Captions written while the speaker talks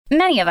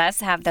Many of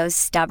us have those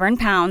stubborn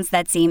pounds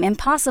that seem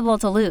impossible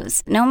to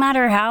lose, no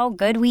matter how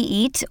good we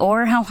eat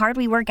or how hard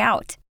we work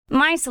out.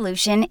 My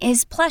solution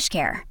is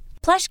PlushCare.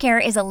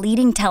 PlushCare is a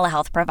leading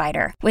telehealth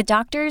provider with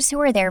doctors who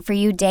are there for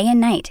you day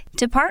and night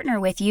to partner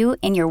with you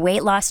in your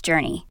weight loss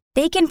journey.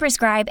 They can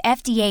prescribe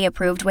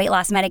FDA-approved weight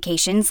loss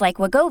medications like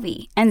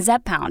Wegovy and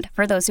Zepbound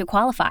for those who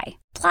qualify.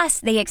 Plus,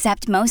 they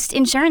accept most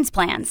insurance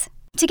plans.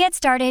 To get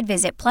started,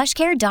 visit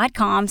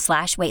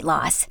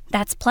plushcare.com/weightloss.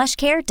 That's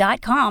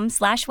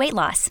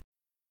plushcare.com/weightloss.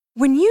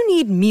 When you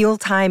need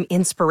mealtime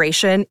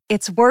inspiration,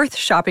 it's worth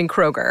shopping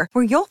Kroger,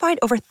 where you'll find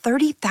over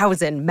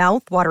 30,000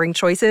 mouth-watering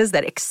choices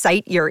that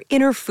excite your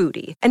inner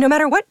foodie. And no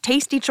matter what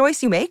tasty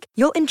choice you make,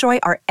 you'll enjoy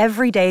our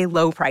everyday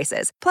low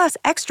prices, plus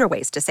extra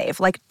ways to save,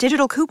 like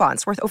digital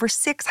coupons worth over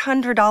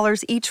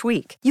 $600 each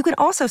week. You can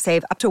also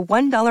save up to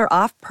 $1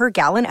 off per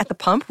gallon at the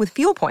pump with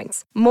fuel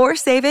points. More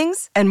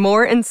savings and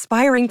more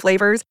inspiring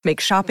flavors make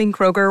shopping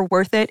Kroger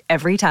worth it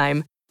every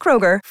time.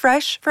 Kroger,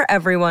 fresh for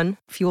everyone.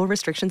 Fuel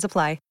restrictions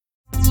apply.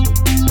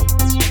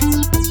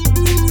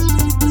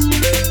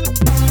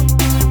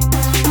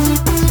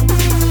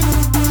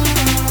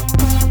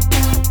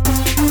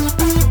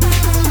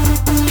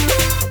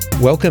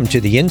 Welcome to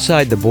the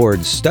Inside the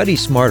Board Study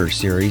Smarter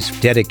series,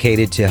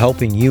 dedicated to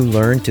helping you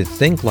learn to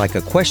think like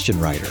a question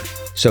writer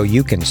so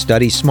you can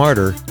study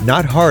smarter,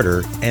 not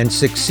harder, and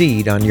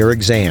succeed on your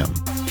exam.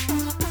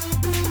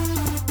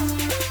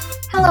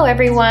 Hello,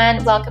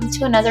 everyone. Welcome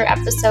to another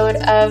episode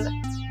of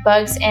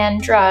Bugs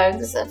and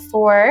Drugs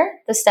for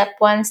the Step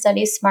 1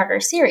 Study Smarter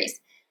series.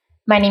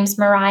 My name's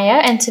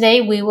Mariah, and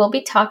today we will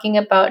be talking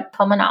about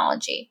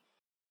pulmonology.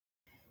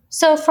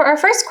 So for our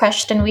first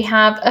question, we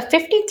have a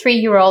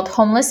 53-year-old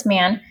homeless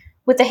man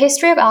with a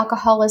history of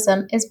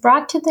alcoholism is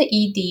brought to the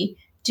ED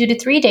due to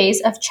 3 days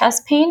of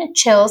chest pain,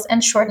 chills,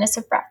 and shortness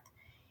of breath.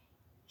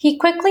 He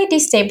quickly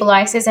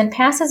destabilizes and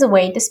passes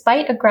away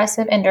despite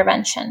aggressive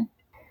intervention.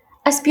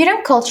 A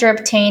sputum culture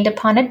obtained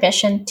upon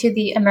admission to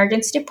the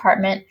emergency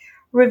department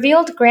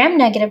revealed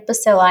gram-negative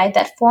bacilli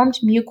that formed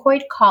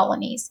mucoid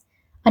colonies.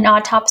 An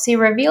autopsy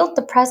revealed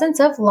the presence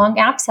of lung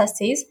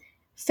abscesses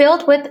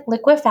filled with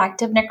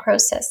liquefactive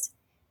necrosis.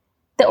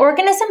 The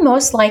organism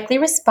most likely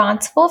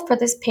responsible for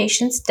this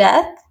patient's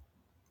death: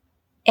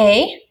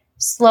 A.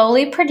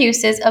 Slowly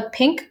produces a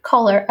pink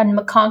color on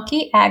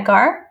MacConkey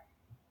agar.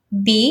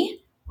 B.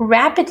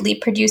 Rapidly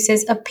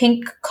produces a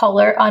pink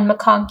color on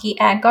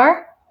MacConkey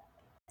agar.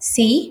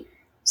 C.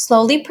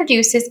 Slowly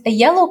produces a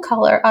yellow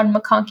color on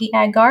MacConkey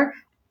agar.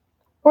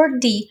 Or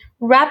D.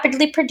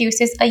 Rapidly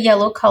produces a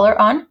yellow color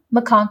on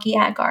MacConkey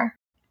agar.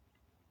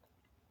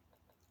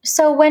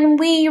 So when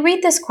we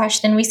read this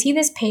question, we see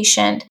this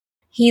patient.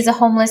 He's a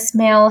homeless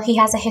male. He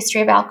has a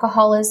history of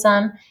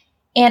alcoholism.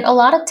 And a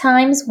lot of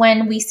times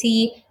when we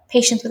see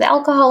patients with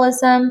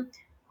alcoholism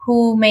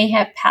who may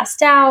have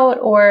passed out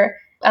or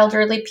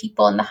elderly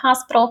people in the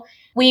hospital,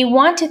 we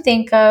want to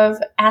think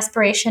of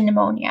aspiration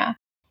pneumonia.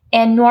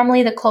 And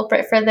normally the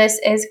culprit for this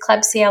is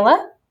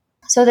Klebsiella.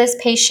 So this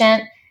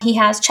patient, he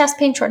has chest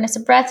pain, shortness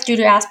of breath due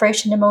to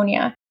aspiration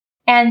pneumonia.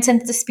 And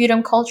since the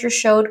sputum culture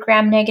showed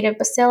gram-negative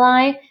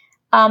bacilli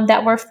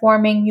that were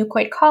forming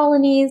mucoid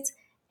colonies,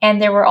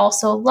 and there were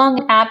also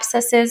lung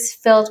abscesses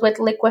filled with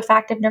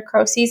liquefactive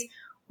necroses,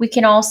 we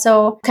can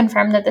also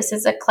confirm that this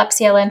is a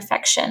Klebsiella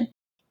infection.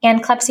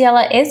 And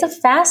Klebsiella is a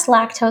fast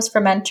lactose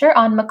fermenter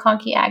on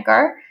MacConkey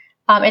agar.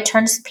 It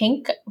turns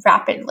pink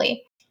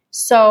rapidly.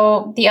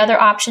 So the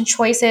other option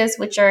choices,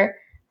 which are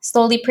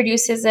slowly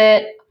produces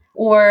it,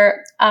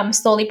 or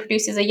slowly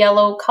produces a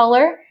yellow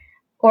color,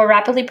 or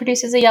rapidly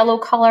produces a yellow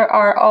color,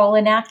 are all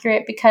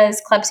inaccurate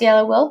because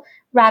Klebsiella will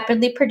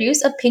rapidly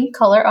produce a pink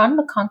color on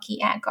MacConkey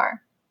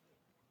agar.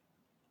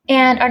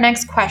 And our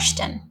next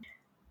question.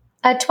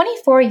 A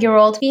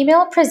 24-year-old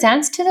female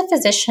presents to the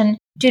physician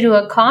due to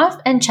a cough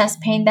and chest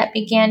pain that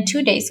began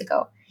 2 days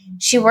ago.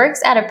 She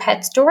works at a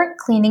pet store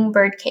cleaning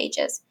bird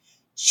cages.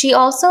 She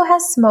also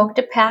has smoked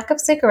a pack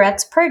of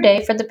cigarettes per day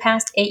for the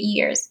past 8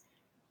 years.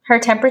 Her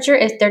temperature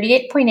is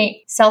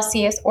 38.8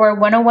 Celsius or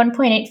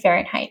 101.8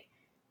 Fahrenheit.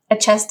 A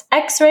chest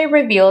X-ray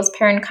reveals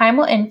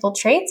parenchymal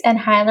infiltrates and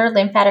hilar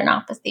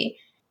lymphadenopathy.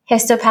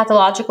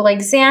 Histopathological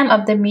exam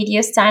of the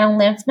mediastinal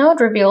lymph node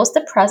reveals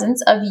the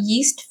presence of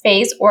yeast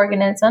phase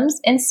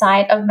organisms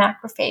inside of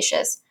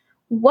macrophages.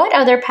 What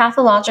other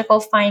pathological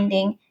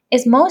finding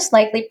is most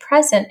likely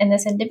present in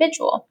this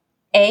individual?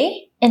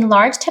 A.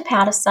 Enlarged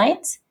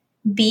hepatocytes.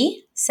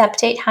 B.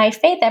 Septate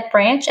hyphae that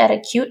branch at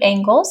acute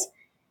angles.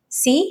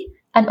 C.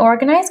 An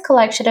organized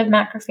collection of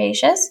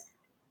macrophages.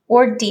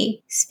 Or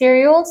D.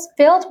 Spherules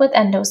filled with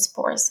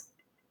endospores.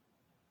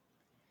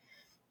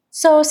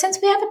 So since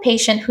we have a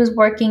patient who's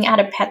working at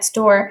a pet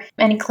store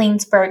and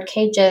cleans bird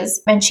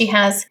cages, and she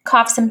has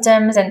cough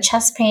symptoms and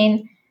chest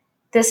pain,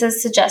 this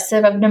is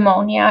suggestive of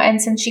pneumonia.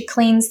 And since she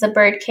cleans the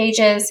bird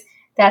cages,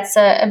 that's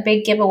a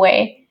big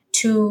giveaway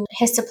to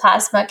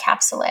Histoplasma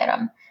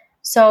capsulatum.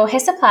 So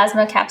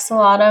Histoplasma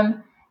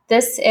capsulatum,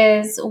 this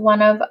is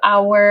one of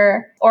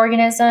our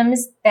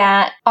organisms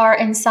that are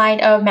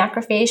inside of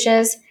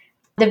macrophages.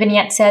 The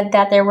vignette said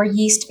that there were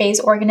yeast phase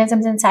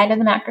organisms inside of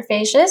the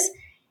macrophages.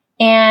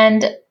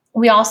 And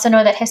we also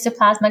know that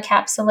Histoplasma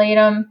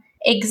capsulatum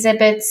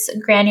exhibits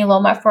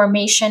granuloma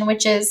formation,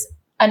 which is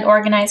an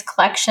organized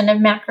collection of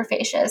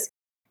macrophages.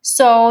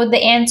 So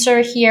the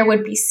answer here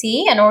would be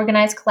C, an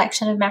organized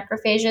collection of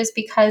macrophages,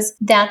 because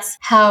that's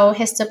how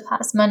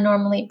Histoplasma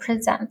normally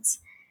presents.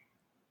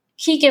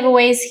 Key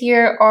giveaways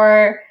here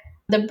are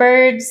the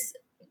birds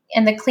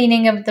and the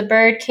cleaning of the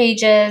bird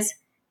cages,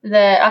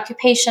 the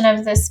occupation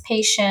of this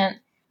patient,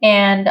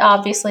 and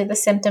obviously the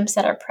symptoms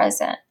that are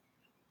present.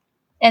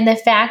 And the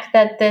fact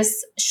that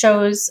this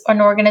shows an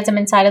organism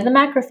inside of the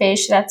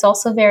macrophage, that's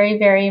also very,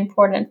 very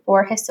important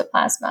for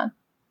Histoplasma.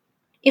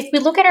 If we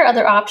look at our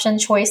other option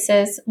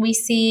choices, we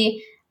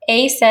see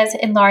A says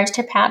enlarged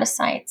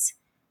hepatocytes.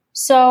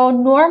 So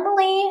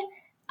normally,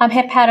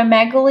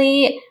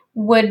 hepatomegaly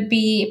would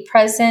be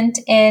present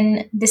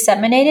in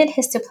disseminated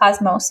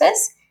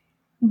histoplasmosis,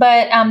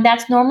 but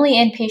that's normally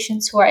in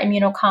patients who are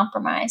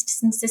immunocompromised.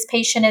 Since this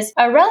patient is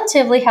a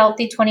relatively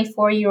healthy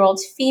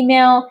 24-year-old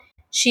female,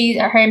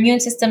 her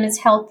immune system is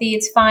healthy,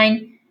 it's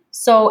fine,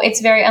 so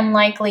it's very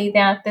unlikely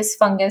that this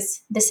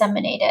fungus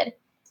disseminated.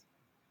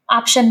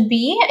 Option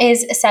B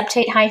is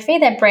septate hyphae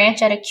that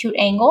branch at acute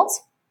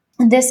angles.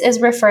 This is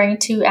referring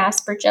to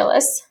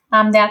Aspergillus.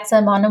 That's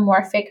a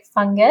monomorphic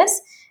fungus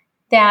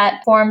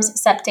that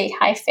forms septate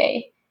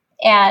hyphae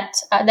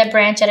that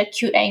branch at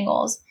acute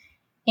angles.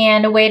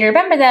 And a way to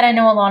remember that, I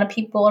know a lot of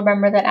people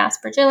remember that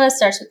Aspergillus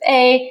starts with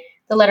A.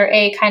 The letter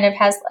A kind of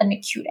has an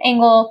acute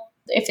angle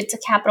if it's a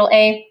capital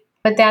A,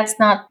 but that's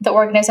not the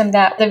organism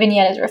that the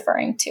vignette is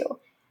referring to.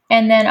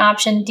 And then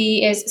option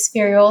D is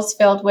spherules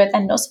filled with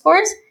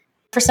endospores.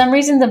 For some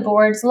reason, the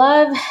boards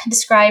love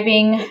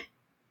describing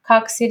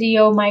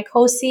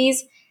coccidiomycoses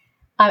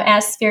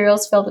as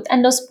spherules filled with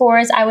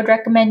endospores. I would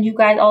recommend you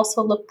guys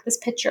also look this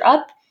picture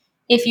up.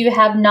 If you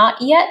have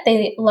not yet,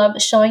 they love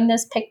showing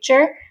this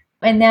picture.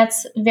 And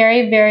that's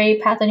very,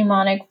 very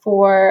pathognomonic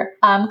for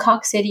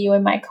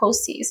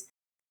coccidiomycoses.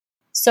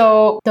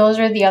 So those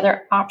are the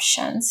other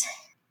options.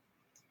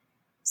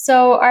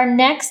 So our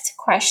next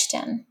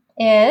question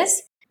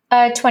is,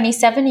 a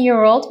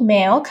 27-year-old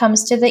male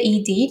comes to the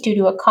ED due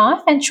to a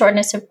cough and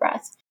shortness of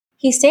breath.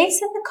 He states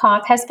that the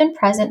cough has been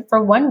present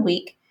for 1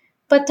 week,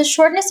 but the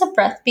shortness of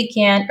breath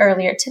began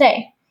earlier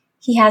today.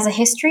 He has a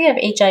history of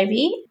HIV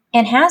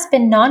and has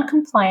been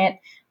non-compliant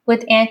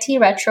with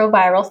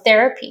antiretroviral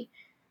therapy.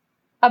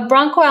 A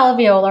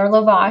bronchoalveolar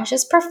lavage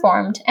is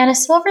performed and a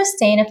silver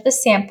stain of the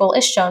sample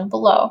is shown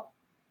below.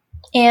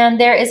 And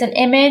there is an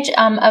image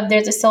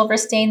there's a silver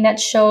stain that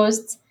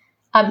shows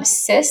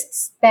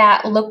cysts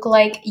that look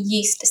like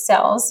yeast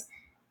cells.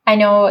 I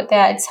know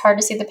that it's hard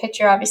to see the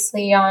picture,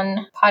 obviously,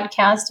 on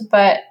podcast,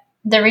 but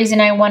the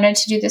reason I wanted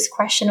to do this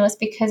question was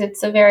because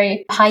it's a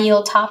very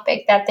high-yield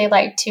topic that they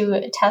like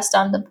to test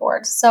on the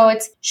board. So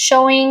it's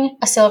showing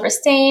a silver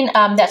stain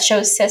that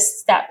shows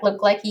cysts that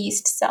look like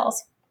yeast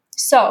cells.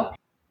 So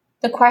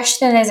the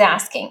question is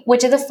asking,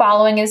 which of the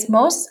following is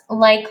most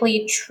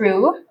likely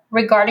true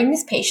regarding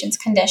this patient's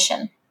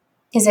condition?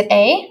 Is it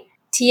A,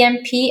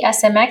 TMP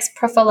SMX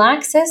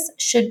prophylaxis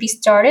should be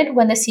started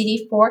when the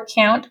CD4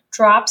 count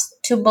drops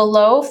to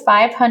below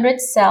 500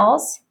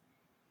 cells?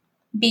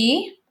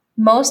 B,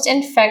 most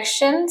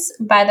infections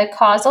by the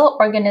causal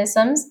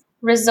organisms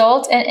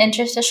result in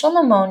interstitial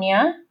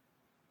pneumonia?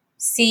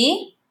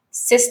 C,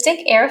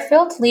 cystic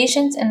air-filled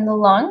lesions in the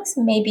lungs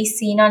may be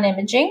seen on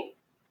imaging?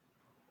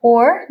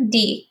 Or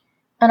D,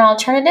 an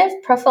alternative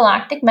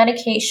prophylactic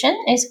medication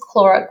is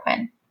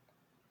chloroquine?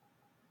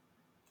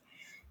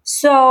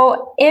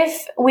 So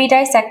if we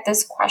dissect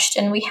this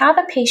question, we have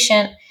a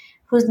patient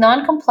who's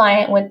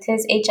non-compliant with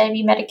his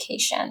HIV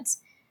medications.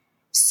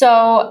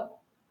 So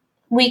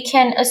we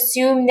can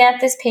assume that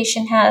this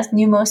patient has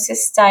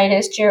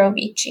pneumocystitis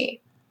jirovecii,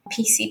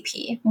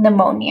 PCP,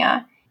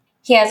 pneumonia.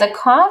 He has a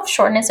cough,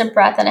 shortness of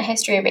breath, and a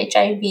history of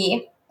HIV.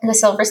 The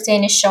silver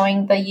stain is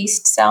showing the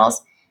yeast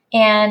cells.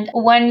 And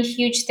one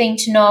huge thing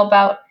to know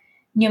about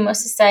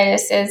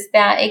pneumocystitis is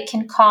that it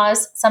can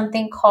cause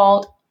something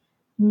called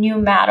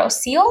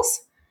pneumatoceles.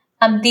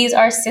 These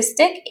are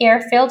cystic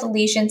air-filled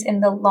lesions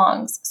in the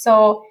lungs.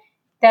 So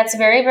that's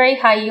very, very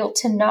high yield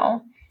to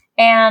know.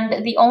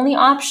 And the only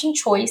option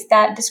choice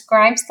that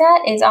describes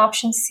that is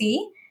option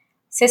C,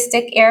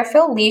 cystic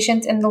air-filled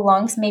lesions in the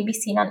lungs may be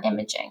seen on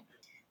imaging.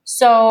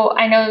 So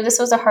I know this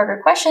was a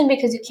harder question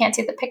because you can't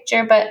see the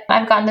picture, but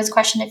I've gotten this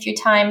question a few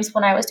times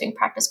when I was doing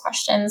practice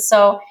questions.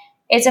 So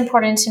it's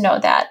important to know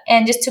that.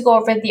 And just to go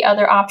over the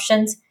other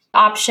options,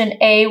 option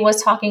A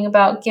was talking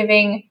about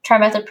giving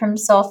trimethoprim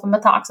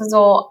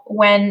sulfamethoxazole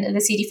when the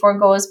CD4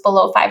 goes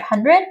below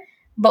 500,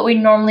 but we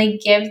normally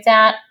give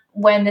that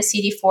when the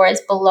CD4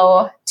 is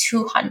below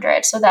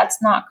 200, so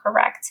that's not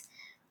correct.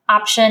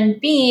 Option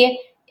B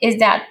is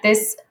that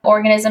this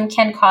organism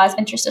can cause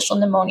interstitial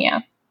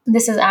pneumonia.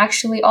 This is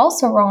actually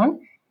also wrong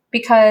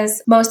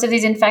because most of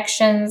these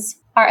infections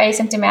are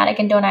asymptomatic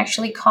and don't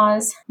actually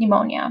cause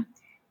pneumonia.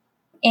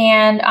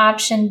 And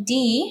option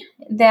D,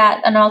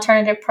 that an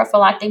alternative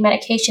prophylactic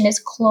medication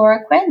is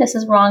chloroquine. This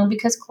is wrong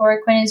because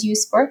chloroquine is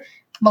used for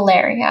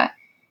malaria.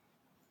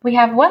 We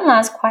have one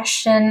last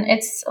question.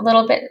 It's a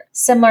little bit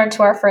similar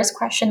to our first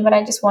question, but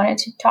I just wanted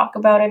to talk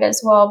about it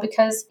as well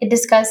because it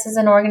discusses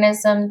an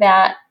organism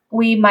that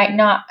we might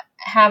not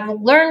have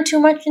learned too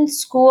much in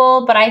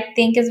school, but I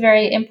think is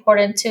very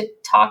important to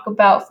talk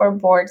about for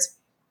boards.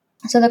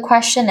 So the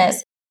question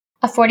is,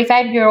 a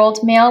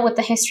 45-year-old male with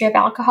a history of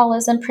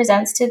alcoholism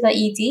presents to the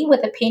ED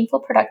with a painful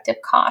productive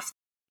cough.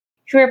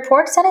 He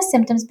reports that his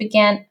symptoms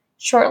began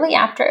shortly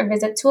after a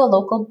visit to a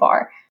local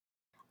bar.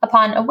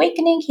 Upon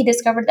awakening, he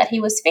discovered that he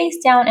was face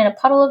down in a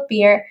puddle of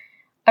beer.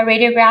 A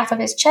radiograph of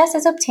his chest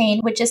is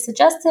obtained, which is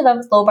suggestive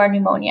of lobar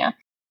pneumonia.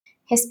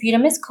 His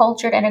sputum is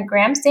cultured and a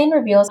gram stain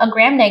reveals a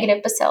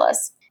gram-negative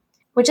bacillus.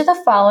 Which of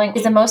the following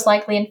is the most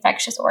likely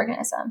infectious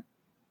organism?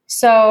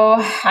 So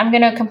I'm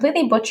going to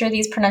completely butcher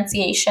these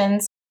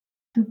pronunciations,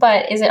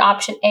 but is it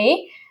option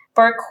A,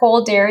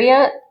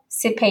 Burkholderia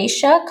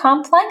cepacia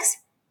complex,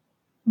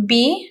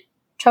 B,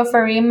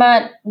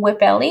 Trophorema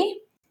whipplei,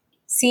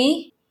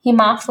 C,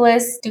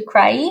 Haemophilus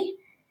ducreyi,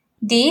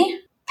 D,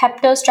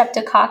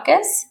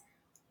 Peptostreptococcus,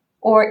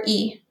 or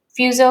E,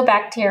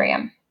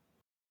 Fusobacterium?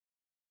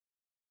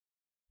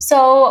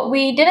 So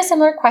we did a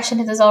similar question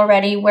to this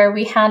already where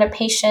we had a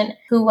patient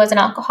who was an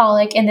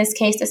alcoholic. In this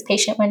case, this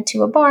patient went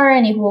to a bar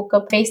and he woke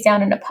up face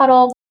down in a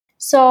puddle.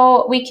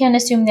 So we can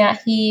assume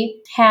that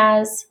he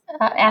has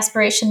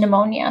aspiration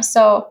pneumonia,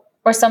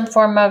 or some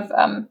form of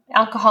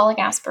alcoholic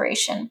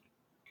aspiration.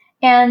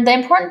 And the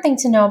important thing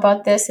to know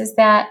about this is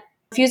that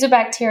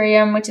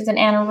Fusobacterium, which is an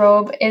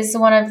anaerobe, is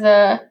one of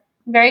the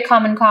very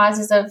common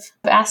causes of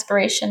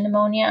aspiration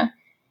pneumonia.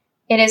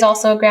 It is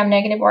also a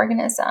gram-negative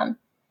organism.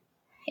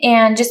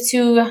 And just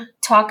to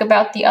talk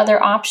about the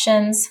other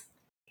options,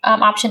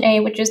 option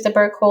A, which is the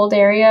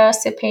Burkholderia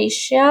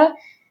cepacia,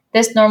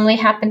 this normally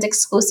happens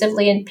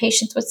exclusively in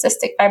patients with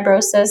cystic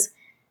fibrosis,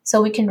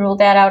 so we can rule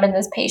that out in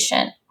this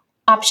patient.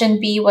 Option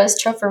B was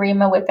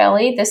Trophorema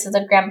whipplei. This is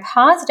a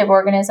gram-positive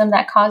organism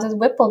that causes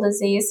Whipple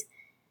disease.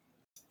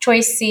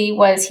 Choice C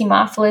was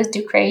Haemophilus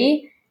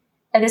ducreyi.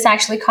 This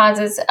actually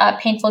causes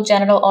painful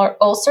genital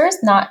ulcers,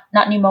 not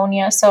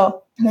pneumonia,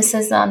 so this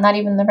is not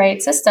even the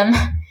right system.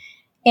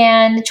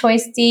 And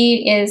choice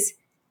D is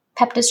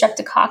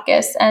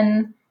Peptostreptococcus.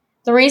 And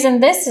the reason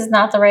this is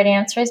not the right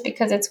answer is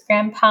because it's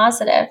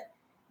gram-positive.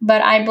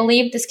 But I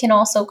believe this can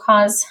also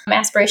cause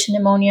aspiration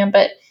pneumonia.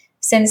 But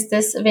since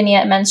this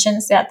vignette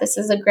mentions that this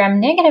is a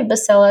gram-negative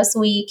bacillus,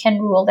 we can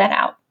rule that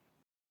out.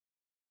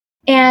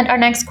 And our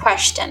next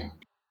question.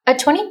 A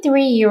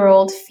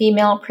 23-year-old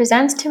female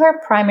presents to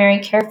her primary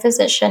care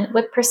physician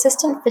with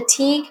persistent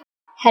fatigue,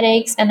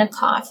 headaches, and a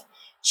cough.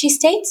 She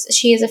states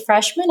she is a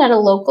freshman at a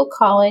local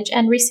college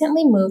and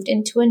recently moved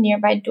into a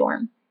nearby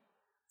dorm.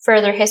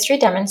 Further history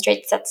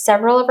demonstrates that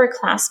several of her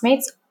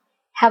classmates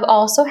have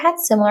also had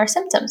similar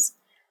symptoms.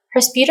 Her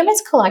sputum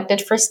is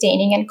collected for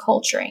staining and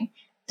culturing.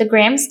 The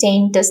gram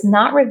stain does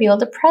not reveal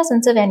the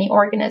presence of any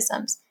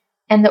organisms,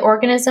 and the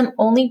organism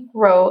only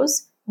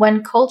grows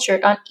when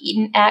cultured on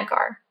eaten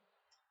agar.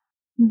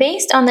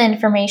 Based on the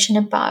information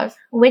above,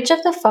 which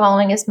of the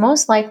following is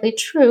most likely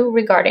true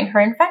regarding her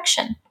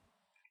infection?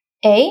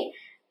 A.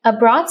 A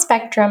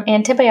broad-spectrum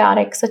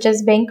antibiotic such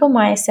as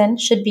vancomycin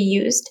should be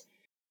used.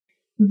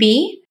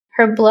 B.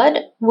 Her blood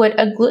would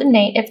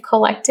agglutinate if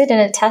collected in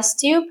a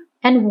test tube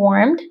and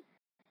warmed.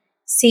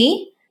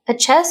 C. A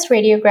chest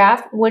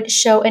radiograph would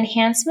show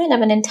enhancement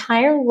of an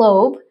entire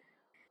lobe.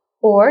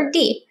 Or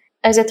D.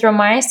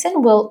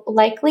 Azithromycin will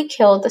likely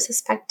kill the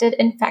suspected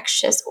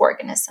infectious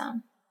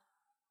organism.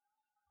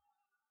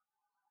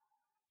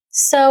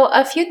 So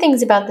a few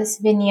things about this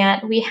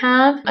vignette. We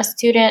have a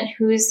student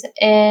who's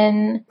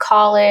in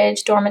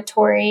college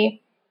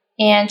dormitory,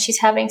 and she's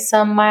having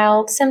some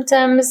mild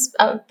symptoms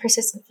of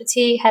persistent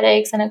fatigue,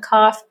 headaches, and a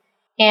cough.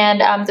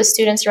 And the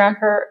students around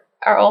her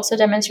are also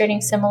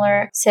demonstrating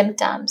similar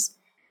symptoms.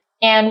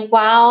 And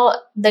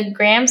while the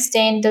gram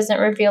stain doesn't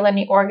reveal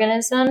any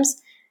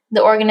organisms,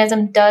 the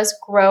organism does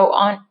grow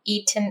on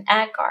eaten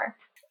agar.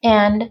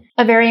 And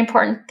a very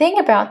important thing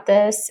about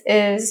this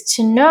is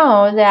to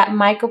know that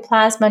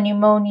Mycoplasma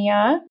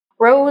pneumonia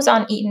grows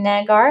on eaten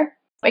agar.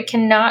 It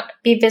cannot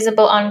be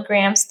visible on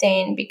gram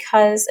stain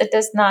because it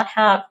does not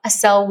have a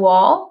cell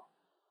wall.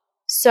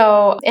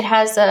 So it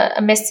has a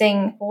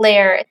missing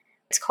layer.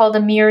 It's called a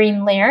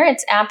murine layer.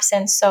 It's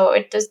absent, so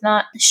it does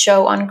not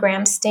show on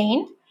gram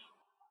stain.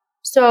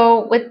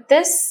 So with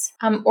this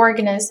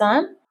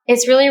organism,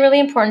 it's really, really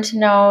important to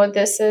know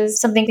this is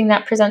something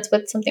that presents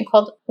with something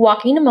called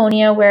walking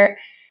pneumonia, where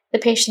the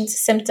patient's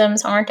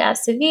symptoms aren't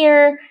as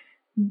severe,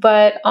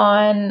 but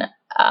on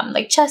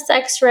like chest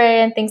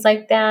x-ray and things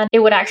like that, it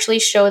would actually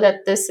show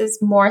that this is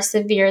more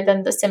severe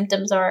than the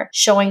symptoms are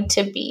showing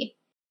to be.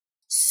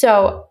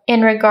 So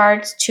in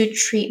regards to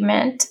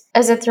treatment,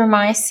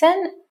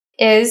 azithromycin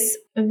is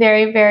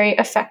very, very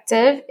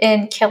effective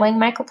in killing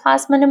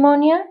Mycoplasma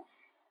pneumonia.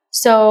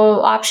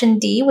 So option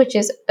D, which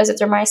is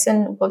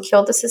azithromycin will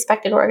kill the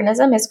suspected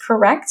organism, is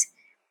correct.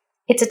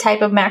 It's a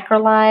type of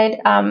macrolide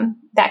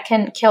that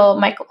can kill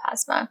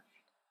mycoplasma.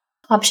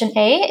 Option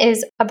A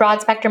is a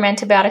broad-spectrum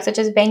antibiotic such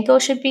as Vanco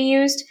should be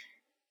used.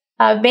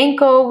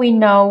 Vanco, we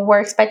know,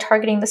 works by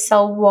targeting the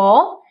cell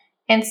wall,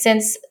 and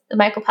since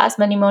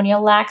Mycoplasma pneumonia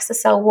lacks the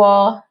cell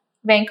wall,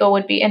 Vanco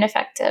would be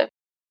ineffective.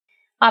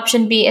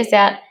 Option B is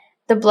that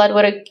the blood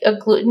would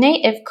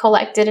agglutinate if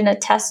collected in a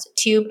test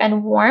tube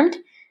and warmed.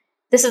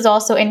 This is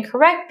also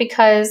incorrect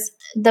because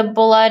the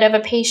blood of a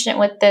patient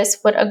with this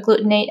would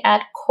agglutinate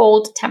at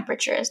cold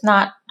temperatures,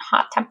 not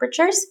hot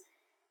temperatures.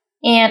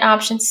 And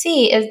option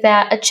C is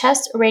that a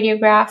chest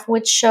radiograph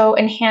would show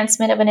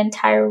enhancement of an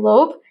entire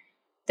lobe.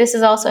 This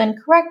is also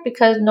incorrect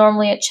because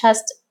normally a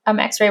chest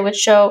x-ray would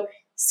show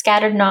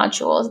scattered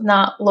nodules,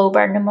 not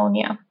lobar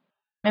pneumonia.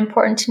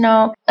 Important to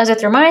know,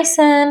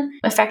 azithromycin,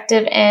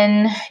 effective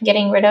in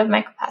getting rid of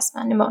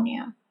Mycoplasma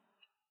pneumonia.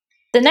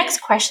 The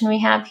next question we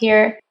have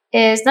here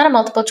is not a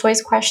multiple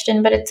choice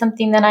question, but it's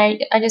something that I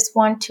just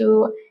want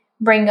to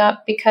bring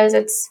up because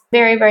it's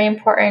very, very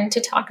important to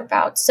talk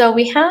about. So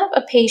we have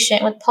a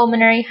patient with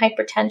pulmonary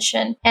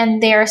hypertension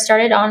and they are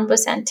started on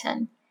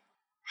bosentan.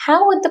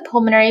 How would the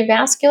pulmonary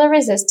vascular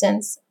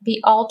resistance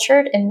be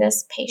altered in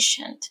this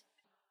patient?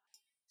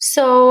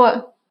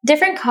 So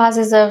different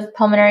causes of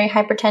pulmonary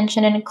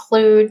hypertension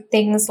include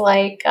things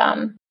like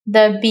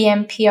the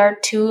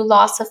BMPR2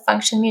 loss of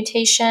function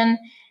mutation.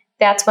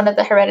 That's one of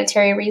the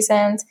hereditary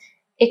reasons.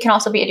 It can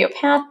also be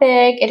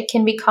idiopathic. It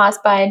can be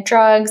caused by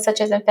drugs such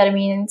as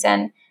amphetamines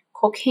and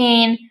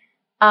cocaine,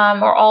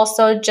 or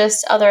also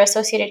just other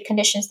associated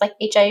conditions like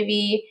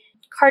HIV,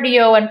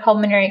 cardio, and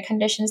pulmonary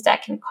conditions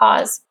that can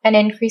cause an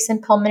increase in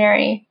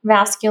pulmonary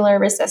vascular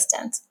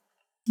resistance.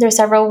 There are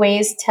several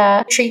ways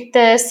to treat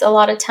this. A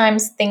lot of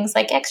times things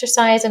like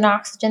exercise and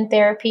oxygen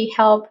therapy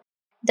help.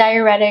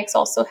 Diuretics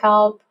also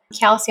help.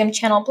 Calcium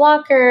channel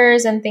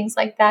blockers and things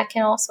like that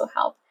can also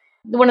help.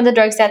 One of the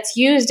drugs that's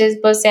used is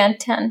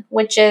bosentan,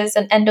 which is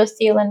an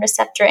endothelin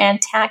receptor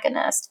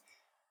antagonist.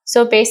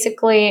 So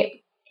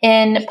basically,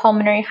 in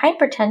pulmonary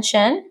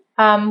hypertension,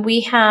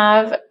 we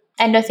have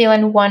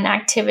endothelin 1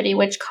 activity,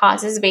 which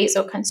causes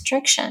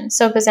vasoconstriction.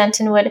 So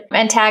bosentan would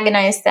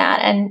antagonize that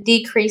and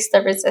decrease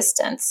the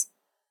resistance.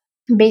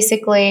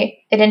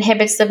 Basically, it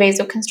inhibits the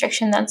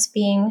vasoconstriction that's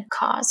being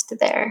caused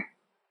there.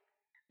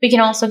 We can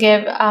also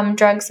give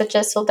drugs such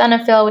as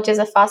sildenafil, which is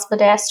a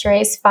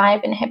phosphodiesterase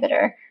 5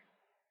 inhibitor,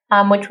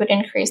 which would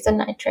increase the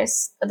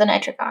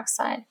nitric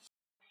oxide.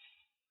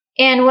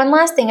 And one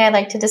last thing I'd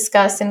like to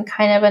discuss in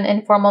kind of an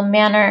informal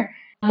manner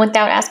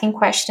without asking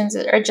questions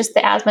are just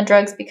the asthma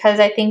drugs, because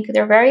I think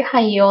they're very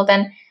high yield,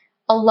 and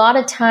a lot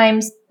of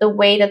times the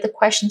way that the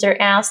questions are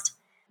asked,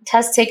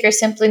 test taker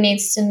simply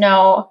needs to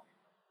know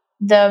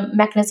the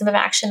mechanism of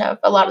action of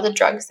a lot of the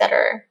drugs that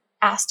are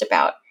asked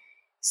about.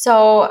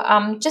 So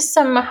just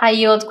some high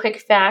yield quick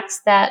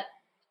facts that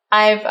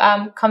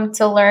I've come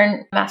to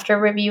learn after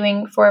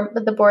reviewing for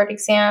the board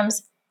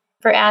exams.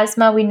 For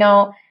asthma, we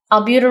know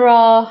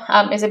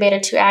albuterol is a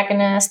beta-2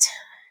 agonist,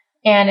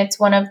 and it's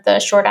one of the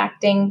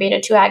short-acting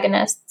beta-2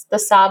 agonists, the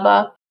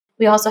SABA.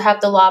 We also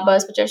have the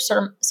LABAs, which are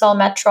sort of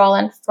salmeterol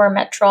and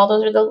formoterol.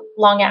 Those are the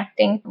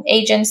long-acting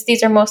agents.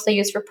 These are mostly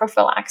used for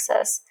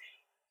prophylaxis.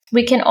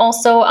 We can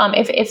also,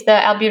 if the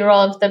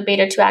albuterol of the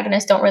beta-2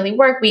 agonists don't really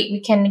work,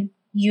 we can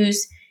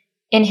use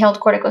inhaled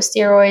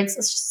corticosteroids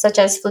such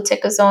as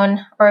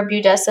fluticasone or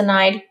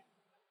budesonide.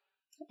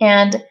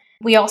 And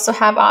we also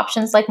have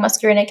options like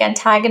muscarinic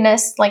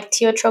antagonists like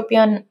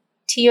tiotropium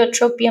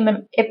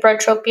and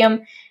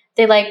ipratropium.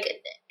 They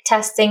like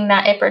testing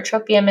that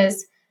ipratropium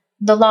is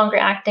the longer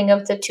acting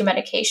of the two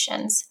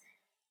medications.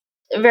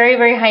 Very,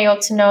 very high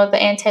yield to know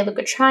the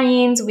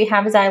anti-leukotrienes. We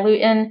have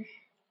Xylutin,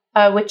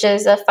 which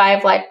is a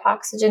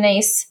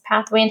 5-lipoxygenase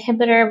pathway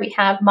inhibitor. We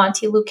have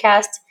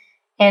montelukast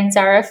and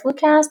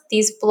zaraflukast.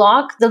 These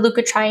block the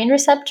leukotriene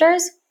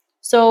receptors.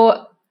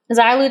 So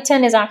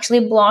Xylutin is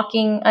actually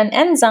blocking an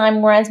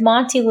enzyme, whereas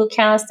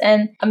montelukast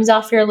and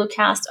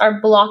zofirlukast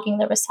are blocking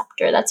the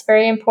receptor. That's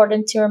very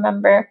important to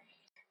remember.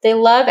 They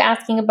love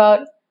asking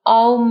about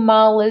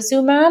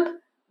omalizumab,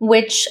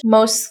 which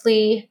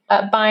mostly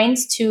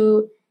binds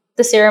to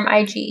the serum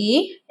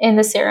IgE in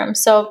the serum.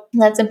 So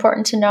that's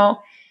important to know.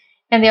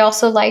 And they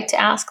also like to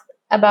ask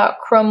about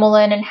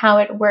cromolyn and how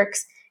it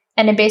works.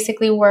 And it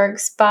basically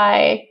works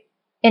by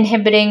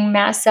inhibiting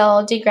mast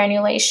cell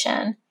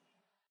degranulation.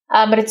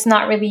 But it's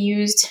not really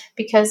used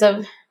because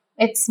of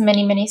its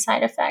many, many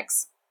side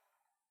effects.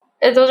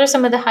 Those are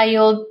some of the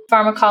high-yield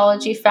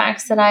pharmacology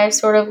facts that I've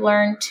sort of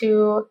learned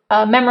to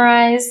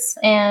memorize.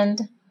 And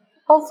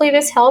hopefully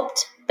this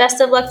helped.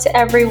 Best of luck to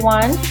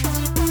everyone.